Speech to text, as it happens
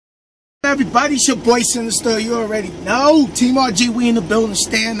Everybody, it's your boy Sinister. You already know. Team RG, we in the building.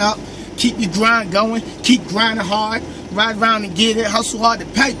 Stand up. Keep your grind going. Keep grinding hard. Ride around and get it. Hustle hard to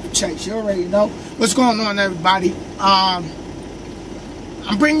paper chase. You already know. What's going on, everybody? I'm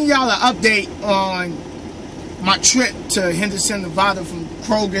bringing y'all an update on my trip to Henderson, Nevada from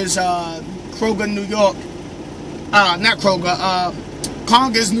Congers, New York. Not Kroger.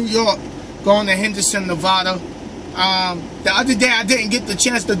 Congers, New York. Going to Henderson, Nevada. The other day I didn't get the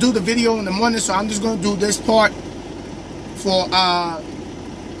chance to do the video in the morning, so I'm just going to do this part for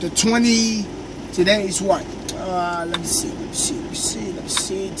the 20. Today's what? Let me see.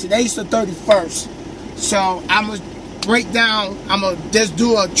 Today's the 31st. So I'm going to break down, I'm going to just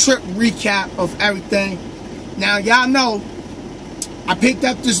do a trip recap of everything. Now, y'all know I picked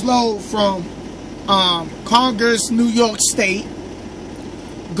up this load from Congers, New York State,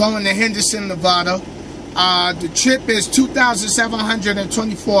 going to Henderson, Nevada. The trip is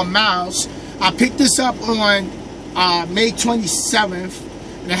 2,724 miles. I picked this up on May 27th,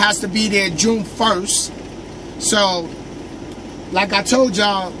 and it has to be there June 1st. So, like I told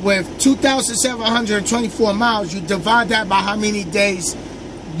y'all, with 2,724 miles, you divide that by how many days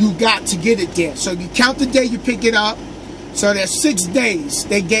you got to get it there. So you count the day you pick it up. So there's 6 days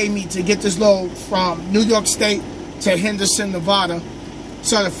they gave me to get this load from New York State to Henderson, Nevada.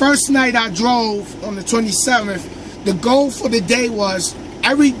 So the first night I drove on the 27th, the goal for the day was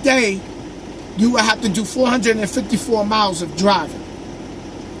every day you would have to do 454 miles of driving.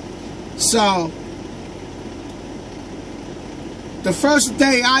 So the first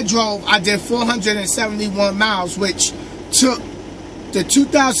day I drove, I did 471 miles, which took the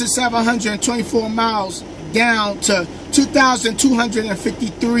 2,724 miles down to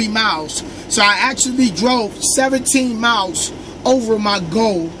 2,253 miles. So I actually drove 17 miles over my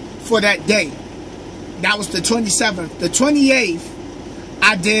goal for that day. That was the 27th. The 28th,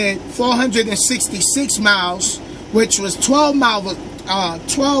 I did 466 miles, which was 12 miles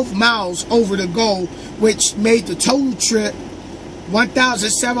over the goal, which made the total trip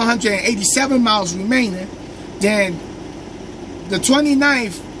 1,787 miles remaining. Then the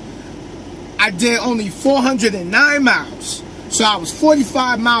 29th, I did only 409 miles. So I was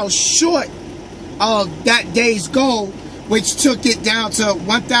 45 miles short of that day's goal, which took it down to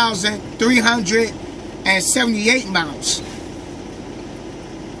 1,378 miles.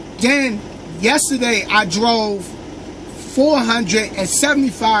 Then yesterday I drove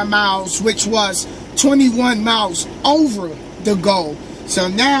 475 miles, which was 21 miles over the goal. So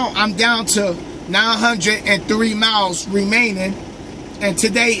now I'm down to 903 miles remaining, and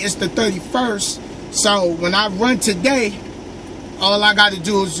today is the 31st. So when I run today, all I got to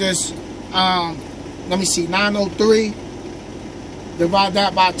do is just let me see, 903, divide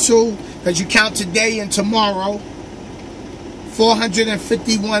that by 2, because you count today and tomorrow,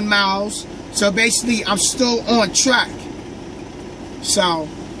 451 miles. So basically I'm still on track. So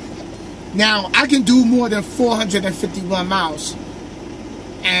now I can do more than 451 miles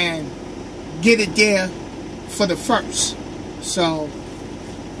and get it there for the first. So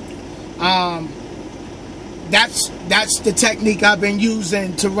that's the technique I've been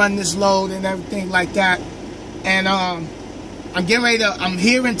using to run this load and everything like that. And I'm getting ready to, I'm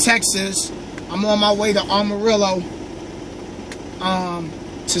here in Texas. I'm on my way to Amarillo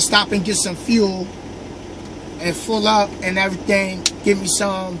to stop and get some fuel and full up and everything. Give me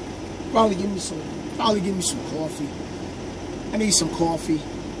some, probably give me some coffee. I need some coffee.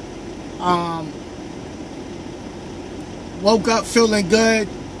 Woke up feeling good,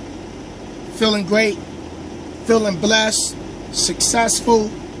 feeling great, feeling blessed,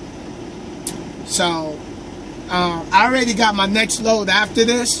 successful. So I already got my next load after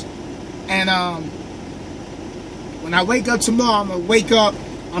this, and when I wake up tomorrow, I'm gonna wake up,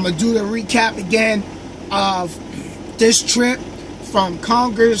 I'm gonna do the recap again of this trip from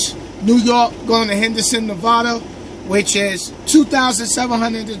Congers, New York, going to Henderson, Nevada, which is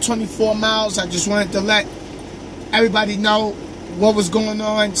 2,724 miles. I just wanted to let everybody know what was going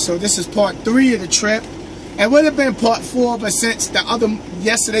on. So this is part 3 of the trip. It would have been part 4, but since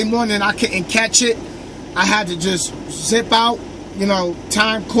yesterday morning I couldn't catch it, I had to just zip out. You know,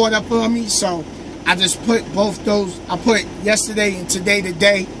 time caught up on me, so I just put both those. I put yesterday and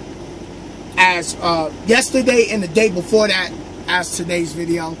today as yesterday and the day before that as today's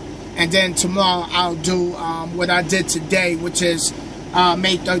video, and then tomorrow I'll do what I did today, which is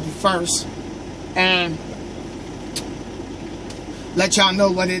May 31st, and let y'all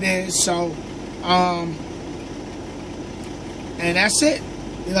know what it is. So and that's it.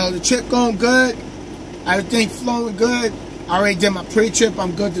 You know, the trip going good, everything flowing good. I already did my pre-trip.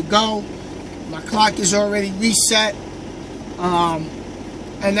 I'm good to go. My clock is already reset.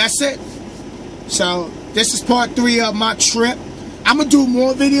 And that's it. So this is part 3 of my trip. I'm gonna do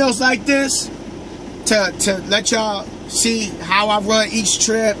more videos like this to let y'all see how I run each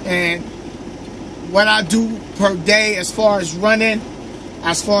trip and what I do per day as far as running,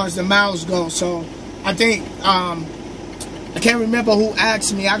 as far as the miles go. So I think I can't remember who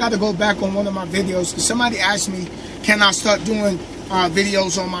asked me. I got to go back on one of my videos because somebody asked me, can I start doing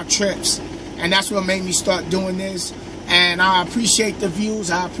videos on my trips? And that's what made me start doing this. And I appreciate the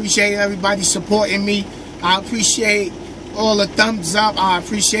views. I appreciate everybody supporting me. I appreciate all the thumbs up. I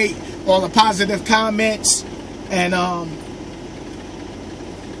appreciate all the positive comments. And I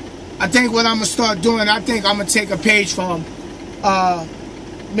think what I'm gonna start doing, I think I'm gonna take a page from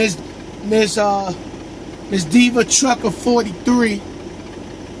Miss DaTrucker 43,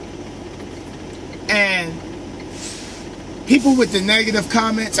 and people with the negative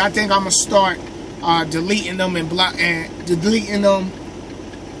comments, I think I'm gonna start deleting them and deleting them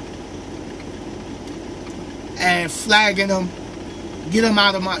and flagging them, get them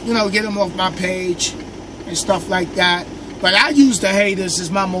out of my, get them off my page and stuff like that. But I use the haters as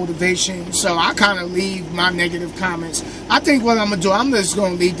my motivation, so I kind of leave my negative comments. I think what I'm going to do, I'm just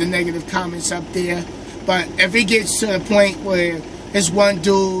going to leave the negative comments up there. But if it gets to the point where it's one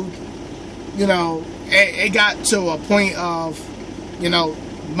dude, it got to a point of,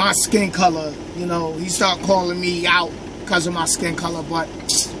 my skin color, he started calling me out because of my skin color, but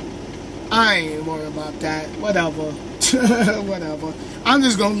I ain't worried about that. Whatever. Whatever. I'm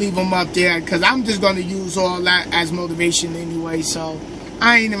just gonna leave them up there because I'm just gonna use all that as motivation anyway. So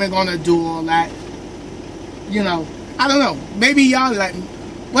I ain't even gonna do all that. I don't know. Maybe y'all like me.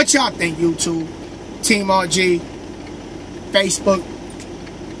 What y'all think, YouTube, Team RG, Facebook?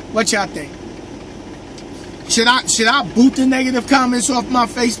 What y'all think? Should I boot the negative comments off my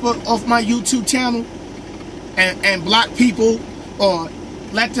Facebook, off my YouTube channel, and block people, or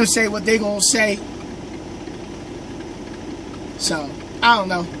let them say what they gonna say? So I don't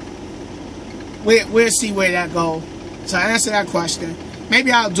know. We'll see where that goes. So answer that question.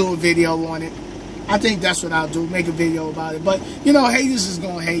 Maybe I'll do a video on it. I think that's what I'll do. Make a video about it. But haters is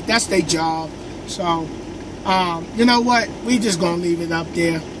gonna hate. That's their job. So you know what? We just gonna leave it up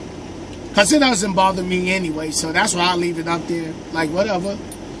there. Cause it doesn't bother me anyway. So that's why I leave it up there. Like whatever.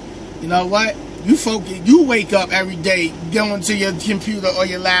 You know what? You focus. You wake up every day going to your computer or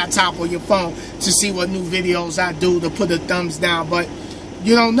your laptop or your phone to see what new videos I do, to put a thumbs down. But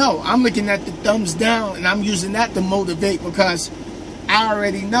you don't know. I'm looking at the thumbs down and I'm using that to motivate, because I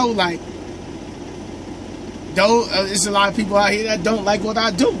already know, like, though there's a lot of people out here that don't like what I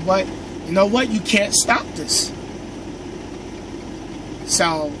do, but you know what? You can't stop this.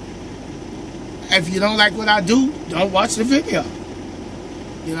 So if you don't like what I do, don't watch the video.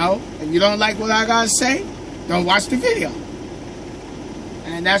 If you don't like what I gotta say, don't watch the video.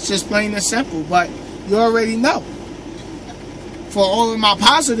 And that's just plain and simple. But you already know. For all of my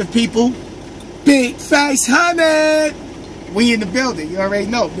positive people, Big Face 100. We in the building. You already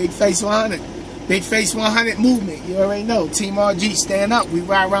know. Big Face 100. Big Face 100 movement. You already know. Team RG, stand up. We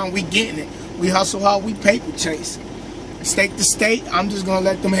ride around. We getting it. We hustle hard. We paper chase. State to state. I'm just gonna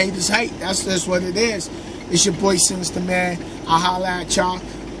let them haters hate. That's just what it is. It's your boy Sinister, man. I'll holla at y'all.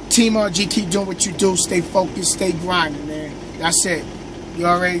 Team RG, keep doing what you do. Stay focused, stay grinding, man. That's it. You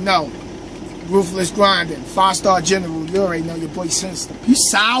already know. Ruthless grinding. 5-star general. You already know your boy Sinister.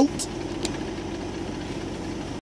 Peace out.